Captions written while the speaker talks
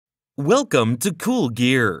Welcome to Cool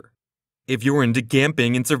Gear. If you're into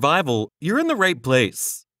camping and survival, you're in the right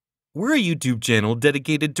place. We're a YouTube channel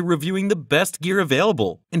dedicated to reviewing the best gear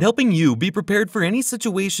available and helping you be prepared for any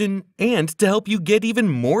situation and to help you get even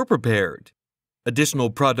more prepared. Additional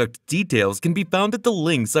product details can be found at the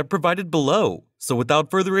links I've provided below. So without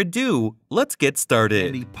further ado, let's get started.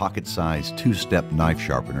 Handy pocket-sized two-step knife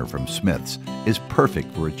sharpener from Smith's is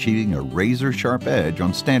perfect for achieving a razor-sharp edge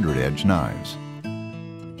on standard edge knives.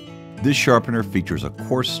 This sharpener features a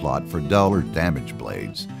coarse slot for dull or damaged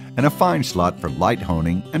blades and a fine slot for light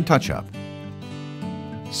honing and touch-up.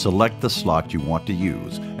 Select the slot you want to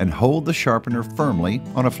use and hold the sharpener firmly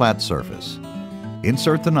on a flat surface.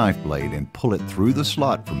 Insert the knife blade and pull it through the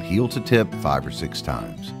slot from heel to tip 5 or 6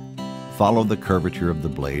 times. Follow the curvature of the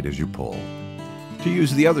blade as you pull. To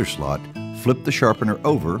use the other slot, flip the sharpener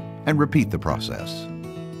over and repeat the process.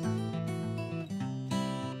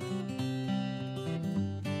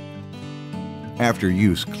 After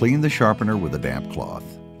use, clean the sharpener with a damp cloth.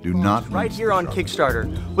 Do not right here on Kickstarter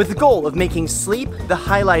with the goal of making sleep the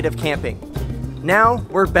highlight of camping. Now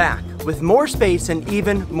we're back with more space and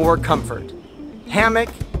even more comfort. Hammock,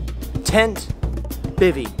 tent,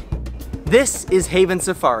 bivvy. This is Haven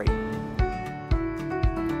Safari.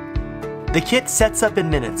 The kit sets up in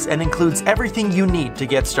minutes and includes everything you need to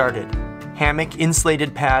get started. Hammock,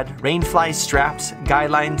 insulated pad, rainfly straps, guy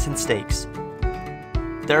lines, and stakes.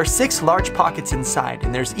 There are 6 large pockets inside,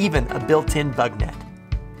 and there's even a built-in bug net.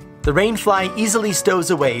 The rainfly easily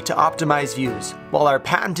stows away to optimize views, while our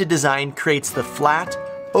patented design creates the flat,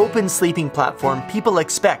 open sleeping platform people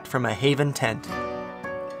expect from a Haven tent.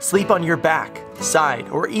 Sleep on your back, side,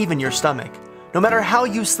 or even your stomach. No matter how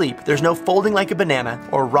you sleep, there's no folding like a banana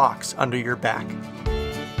or rocks under your back.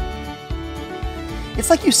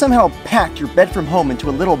 It's like you somehow packed your bed from home into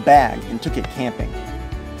a little bag and took it camping.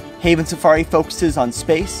 Haven Safari focuses on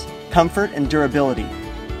space, comfort, and durability,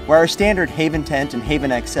 where our standard Haven tent and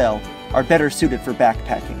Haven XL are better suited for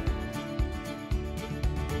backpacking.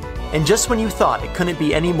 And just when you thought it couldn't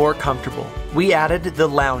be any more comfortable, we added the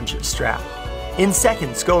lounge strap. In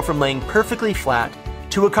seconds, go from laying perfectly flat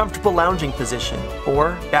to a comfortable lounging position,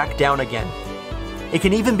 or back down again. It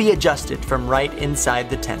can even be adjusted from right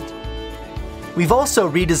inside the tent. We've also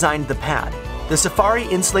redesigned the pad. The Safari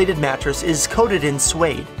insulated mattress is coated in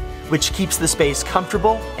suede, which keeps the space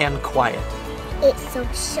comfortable and quiet. It's so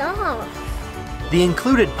soft. The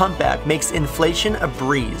included pump bag makes inflation a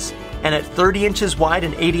breeze, and at 30 inches wide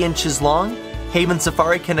and 80 inches long, Haven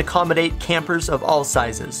Safari can accommodate campers of all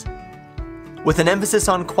sizes. With an emphasis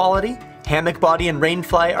on quality, hammock body and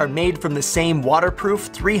rainfly are made from the same waterproof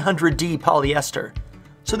 300D polyester,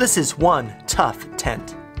 so this is one tough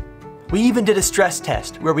tent. We even did a stress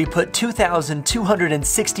test where we put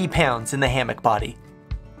 2,260 pounds in the hammock body.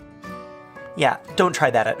 Yeah, don't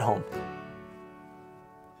try that at home.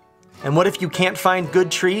 And what if you can't find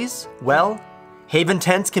good trees? Well, Haven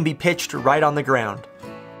tents can be pitched right on the ground.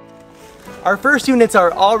 Our first units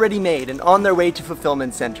are already made and on their way to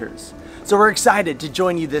fulfillment centers, so we're excited to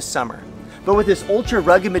join you this summer. But with this ultra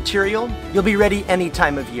rugged material, you'll be ready any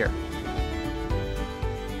time of year.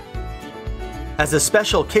 As a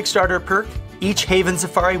special Kickstarter perk, each Haven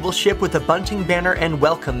Safari will ship with a bunting banner and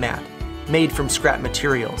welcome mat, made from scrap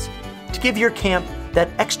materials, to give your camp that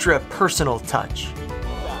extra personal touch.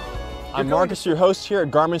 I'm Marcus, your host here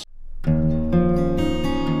at Garmin.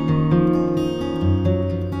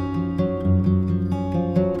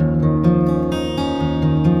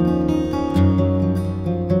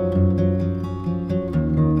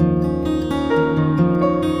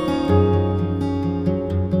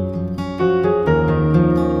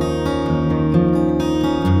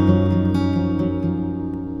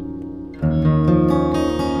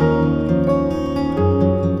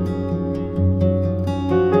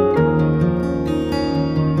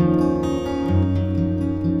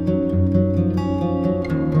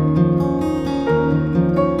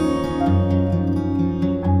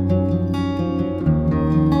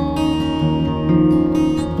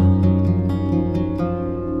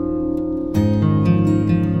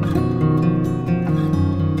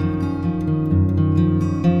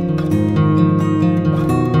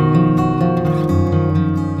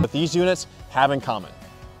 These units have in common.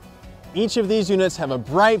 Each of these units have a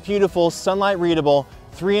bright, beautiful, sunlight-readable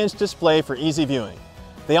 3-inch display for easy viewing.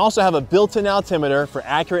 They also have a built-in altimeter for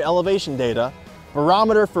accurate elevation data,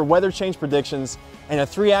 barometer for weather change predictions, and a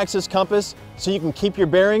 3-axis compass so you can keep your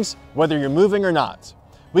bearings whether you're moving or not.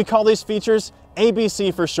 We call these features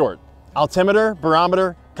ABC for short: altimeter,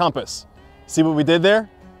 barometer, compass. See what we did there?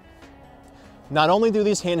 Not only do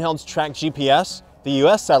these handhelds track GPS, the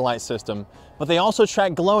US satellite system, but they also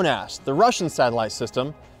track GLONASS, the Russian satellite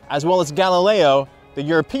system, as well as Galileo, the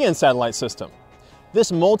European satellite system.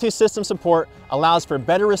 This multi-system support allows for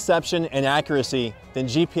better reception and accuracy than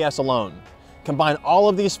GPS alone. Combine all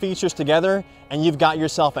of these features together and you've got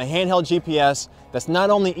yourself a handheld GPS that's not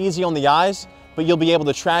only easy on the eyes, but you'll be able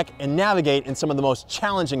to track and navigate in some of the most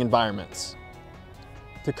challenging environments.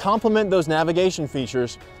 To complement those navigation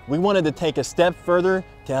features, we wanted to take a step further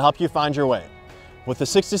to help you find your way. With the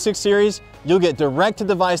 66 series, you'll get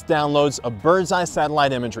direct-to-device downloads of bird's eye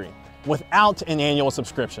satellite imagery without an annual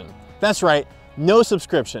subscription. That's right, no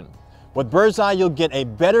subscription. With bird's eye, you'll get a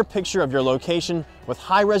better picture of your location with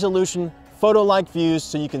high-resolution, photo-like views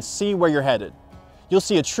so you can see where you're headed. You'll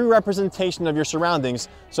see a true representation of your surroundings,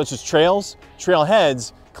 such as trails,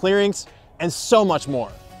 trailheads, clearings, and so much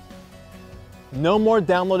more. No more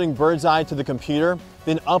downloading bird's eye to the computer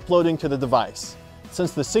than uploading to the device.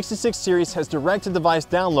 Since the 66 series has direct-to-device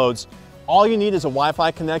downloads, all you need is a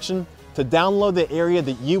Wi-Fi connection to download the area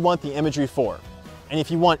that you want the imagery for. And if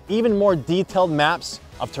you want even more detailed maps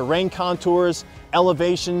of terrain contours,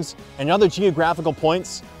 elevations, and other geographical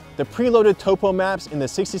points, the preloaded topo maps in the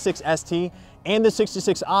 66 ST and the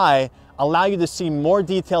 66i allow you to see more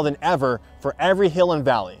detail than ever for every hill and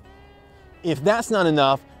valley. If that's not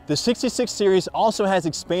enough, the 66 series also has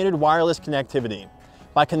expanded wireless connectivity.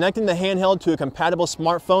 By connecting the handheld to a compatible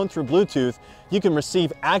smartphone through Bluetooth, you can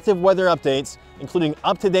receive active weather updates, including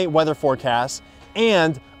up-to-date weather forecasts,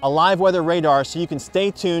 and a live weather radar so you can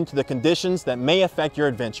stay tuned to the conditions that may affect your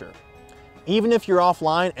adventure. Even if you're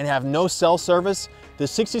offline and have no cell service, the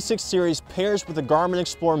 66 series pairs with the Garmin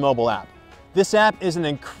Explore mobile app. This app is an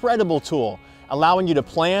incredible tool, allowing you to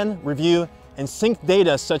plan, review, and sync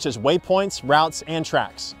data such as waypoints, routes, and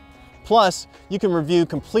tracks. Plus, you can review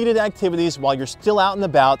completed activities while you're still out and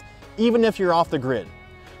about, even if you're off the grid.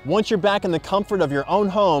 Once you're back in the comfort of your own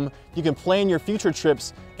home, you can plan your future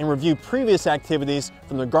trips and review previous activities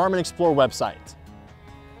from the Garmin Explore website.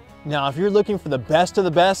 Now, if you're looking for the best of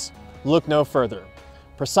the best, look no further.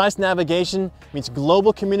 Precise navigation meets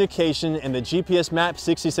global communication in the GPS Map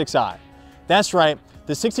 66i. That's right,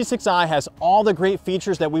 the 66i has all the great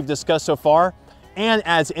features that we've discussed so far and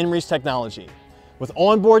adds inReach technology. With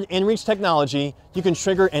onboard inReach technology, you can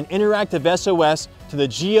trigger an interactive SOS to the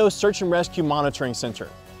Geo Search and Rescue Monitoring Center.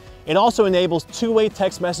 It also enables two-way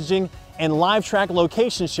text messaging and live track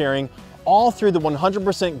location sharing, all through the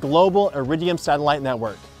 100% global Iridium satellite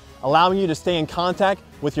network, allowing you to stay in contact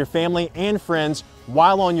with your family and friends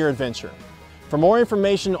while on your adventure. For more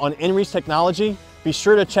information on inReach technology, be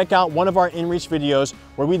sure to check out one of our inReach videos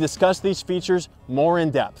where we discuss these features more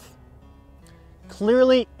in depth.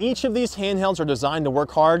 Clearly, each of these handhelds are designed to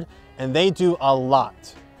work hard, and they do a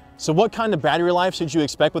lot. So what kind of battery life should you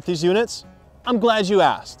expect with these units? I'm glad you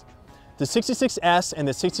asked. The 66S and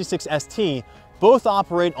the 66ST both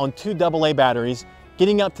operate on 2 AA batteries,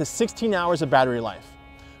 getting up to 16 hours of battery life.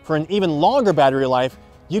 For an even longer battery life,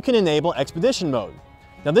 you can enable Expedition mode.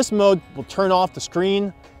 Now this mode will turn off the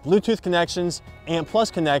screen, Bluetooth connections, ANT+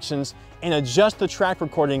 connections, and adjust the track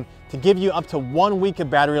recording to give you up to 1 week of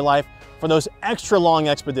battery life for those extra long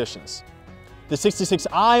expeditions. The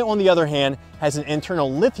 66i, on the other hand, has an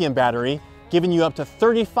internal lithium battery, giving you up to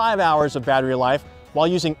 35 hours of battery life while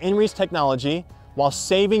using inReach technology, while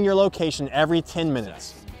saving your location every 10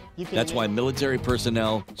 minutes. That's why military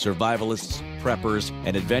personnel, survivalists, preppers,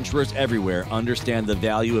 and adventurers everywhere understand the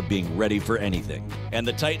value of being ready for anything. And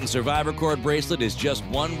the Titan Survivor Cord bracelet is just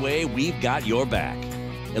one way we've got your back.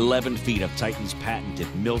 11 feet of Titan's patented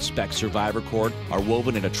mil-spec Survivor Cord are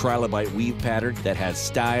woven in a trilobite weave pattern that has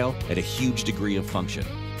style and a huge degree of function.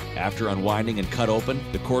 After unwinding and cut open,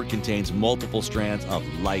 the cord contains multiple strands of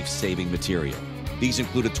life-saving material. These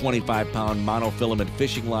include a 25-pound monofilament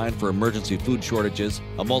fishing line for emergency food shortages,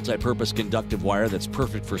 a multi-purpose conductive wire that's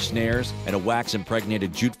perfect for snares, and a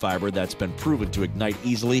wax-impregnated jute fiber that's been proven to ignite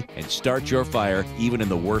easily and start your fire even in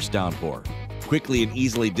the worst downpour. Quickly and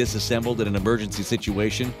easily disassembled in an emergency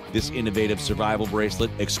situation, this innovative survival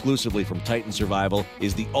bracelet, exclusively from Titan Survival,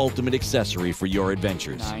 is the ultimate accessory for your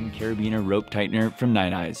adventures. 9 Carabiner Rope Tightener from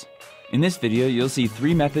Nine Eyes. In this video, you'll see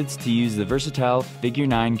 3 methods to use the versatile Figure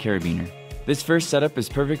 9 Carabiner. This first setup is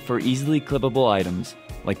perfect for easily clippable items,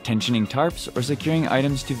 like tensioning tarps or securing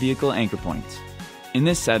items to vehicle anchor points. In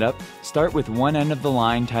this setup, start with one end of the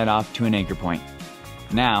line tied off to an anchor point.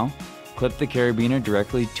 Now, clip the carabiner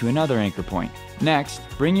directly to another anchor point. Next,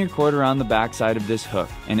 bring your cord around the back side of this hook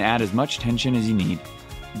and add as much tension as you need.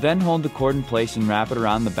 Then hold the cord in place and wrap it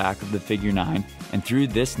around the back of the Figure 9 and through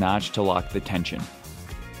this notch to lock the tension.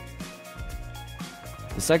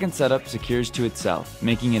 The second setup secures to itself,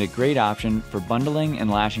 making it a great option for bundling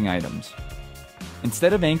and lashing items.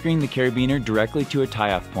 Instead of anchoring the carabiner directly to a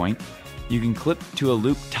tie-off point, you can clip to a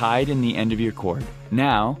loop tied in the end of your cord.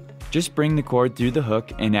 Now, just bring the cord through the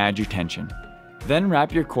hook and add your tension. Then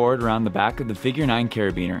wrap your cord around the back of the figure 9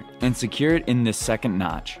 carabiner and secure it in this second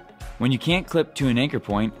notch. When you can't clip to an anchor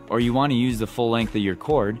point or you want to use the full length of your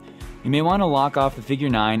cord, you may want to lock off the figure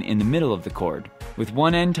 9 in the middle of the cord. With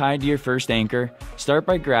one end tied to your first anchor, start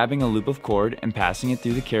by grabbing a loop of cord and passing it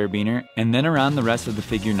through the carabiner and then around the rest of the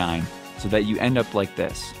figure 9 so that you end up like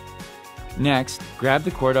this. Next, grab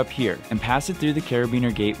the cord up here and pass it through the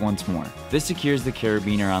carabiner gate once more. This secures the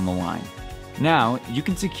carabiner on the line. Now, you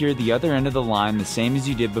can secure the other end of the line the same as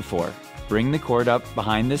you did before. Bring the cord up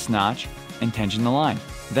behind this notch and tension the line.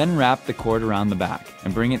 Then wrap the cord around the back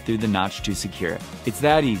and bring it through the notch to secure it. It's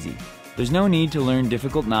that easy. There's no need to learn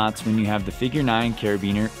difficult knots when you have the figure 9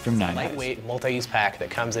 carabiner from 9 Eyes. Lightweight multi-use pack that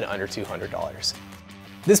comes in under $200.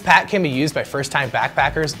 This pack can be used by first-time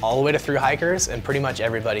backpackers all the way to through hikers and pretty much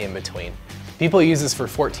everybody in between. People use this for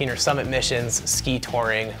 14er summit missions, ski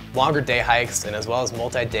touring, longer day hikes, and as well as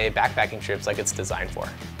multi-day backpacking trips like it's designed for.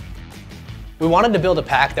 We wanted to build a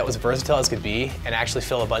pack that was versatile as could be and actually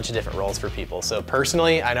fill a bunch of different roles for people. So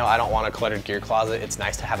personally, I know I don't want a cluttered gear closet. It's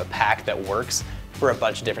nice to have a pack that works for a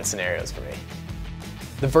bunch of different scenarios for me.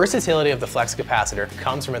 The versatility of the flex capacitor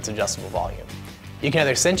comes from its adjustable volume. You can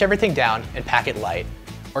either cinch everything down and pack it light,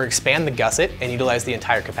 or expand the gusset and utilize the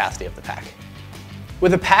entire capacity of the pack.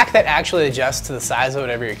 With a pack that actually adjusts to the size of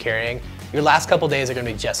whatever you're carrying, your last couple days are going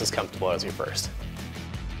to be just as comfortable as your first.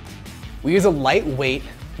 We use a lightweight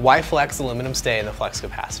Y-Flex aluminum stay in the flex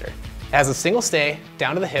capacitor. It has a single stay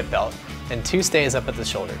down to the hip belt and 2 stays up at the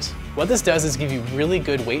shoulders. What this does is give you really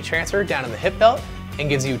good weight transfer down in the hip belt and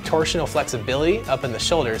gives you torsional flexibility up in the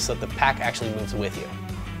shoulders so that the pack actually moves with you.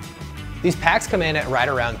 These packs come in at right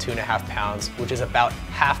around 2.5 pounds, which is about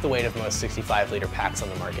half the weight of most 65-liter packs on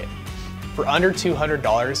the market. For under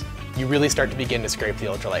 $200, you really start to begin to scrape the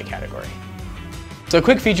ultralight category. So a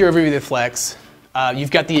quick feature overview of the Flex.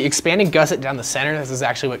 You've got the expanding gusset down the center. This is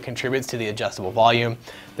actually what contributes to the adjustable volume.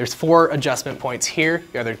 There's 4 adjustment points here.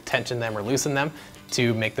 You either tension them or loosen them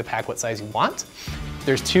to make the pack what size you want.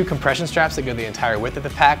 There's 2 compression straps that go the entire width of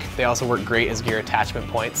the pack. They also work great as gear attachment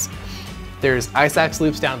points. There's ice axe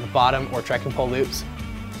loops down at the bottom or trekking pole loops.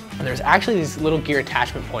 And there's actually these little gear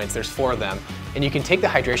attachment points. There's 4 of them. And you can take the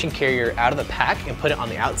hydration carrier out of the pack and put it on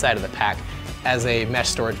the outside of the pack as a mesh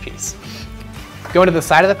storage piece. Going to the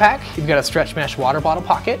side of the pack, you've got a stretch mesh water bottle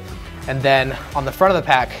pocket. And then on the front of the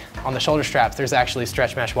pack, on the shoulder straps, there's actually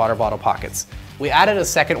stretch mesh water bottle pockets. We added a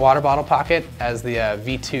second water bottle pocket as the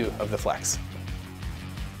V2 of the Flex.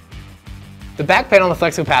 The back panel on the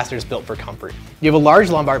Flex capacitor is built for comfort. You have a large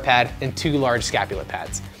lumbar pad and 2 large scapula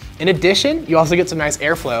pads. In addition, you also get some nice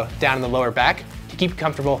airflow down in the lower back to keep you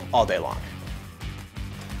comfortable all day long.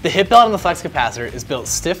 The hip belt on the Flex capacitor is built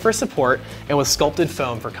stiff for support and with sculpted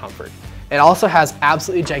foam for comfort. It also has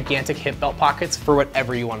absolutely gigantic hip belt pockets for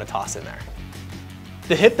whatever you want to toss in there.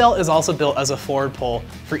 The hip belt is also built as a forward pull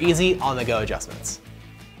for easy on-the-go adjustments.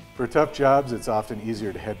 For tough jobs, it's often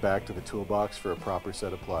easier to head back to the toolbox for a proper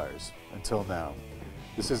set of pliers. Until now.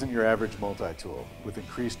 This isn't your average multi-tool, with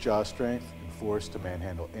increased jaw strength and force to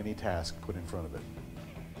manhandle any task put in front of it.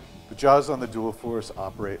 The jaws on the Dual Force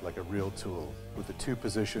operate like a real tool, with a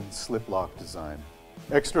 2-position slip-lock design.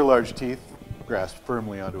 Extra large teeth grasp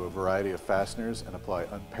firmly onto a variety of fasteners and apply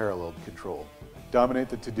unparalleled control. Dominate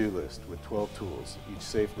the to-do list with 12 tools, each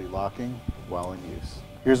safely locking while in use.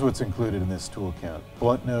 Here's what's included in this tool count.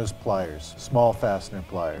 Blunt nose pliers, small fastener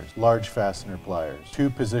pliers, large fastener pliers,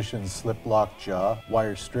 2-position slip lock jaw,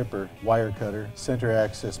 wire stripper, wire cutter, center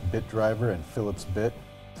access bit driver and Phillips bit,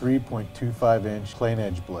 3.25-inch plain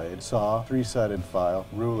edge blade, saw, 3-sided file,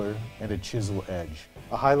 ruler, and a chisel edge.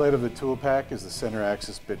 A highlight of the tool pack is the center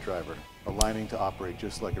axis bit driver, aligning to operate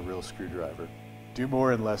just like a real screwdriver. Do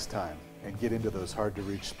more in less time and get into those hard to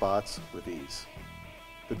reach spots with ease.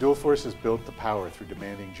 The Dual Force is built to power through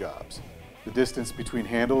demanding jobs. The distance between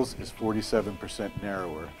handles is 47%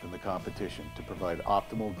 narrower than the competition to provide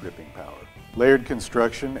optimal gripping power. Layered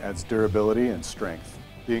construction adds durability and strength.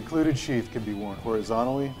 The included sheath can be worn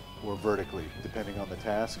horizontally or vertically, depending on the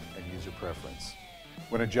task and user preference.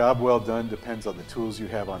 When a job well done depends on the tools you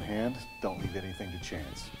have on hand, don't leave anything to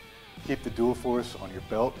chance. Keep the Dual Force on your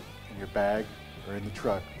belt, in your bag, or in the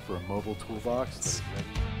truck for a mobile toolbox that's ready.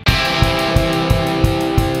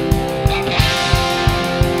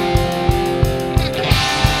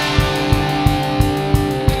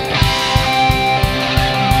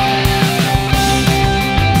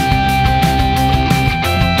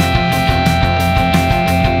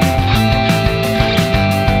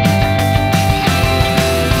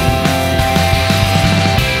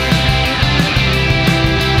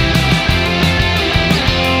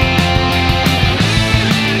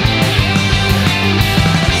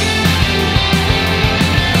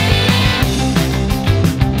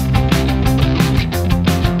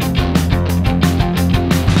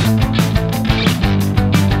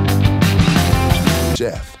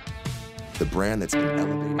 the brand that's been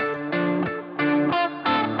elevated.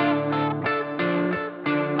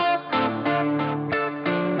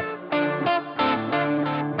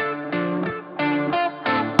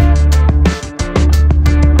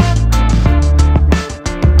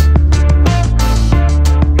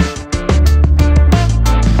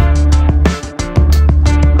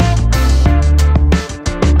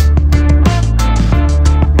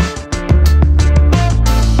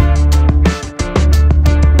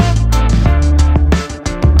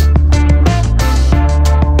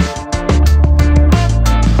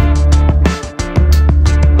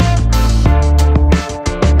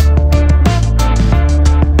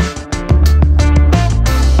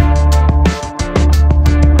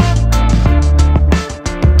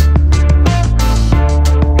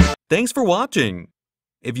 Thanks for watching!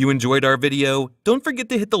 If you enjoyed our video, don't forget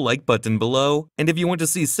to hit the like button below, and if you want to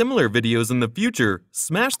see similar videos in the future,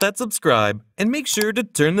 smash that subscribe and make sure to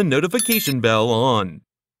turn the notification bell on.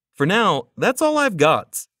 For now, that's all I've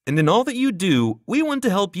got, and in all that you do, we want to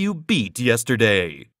help you beat yesterday.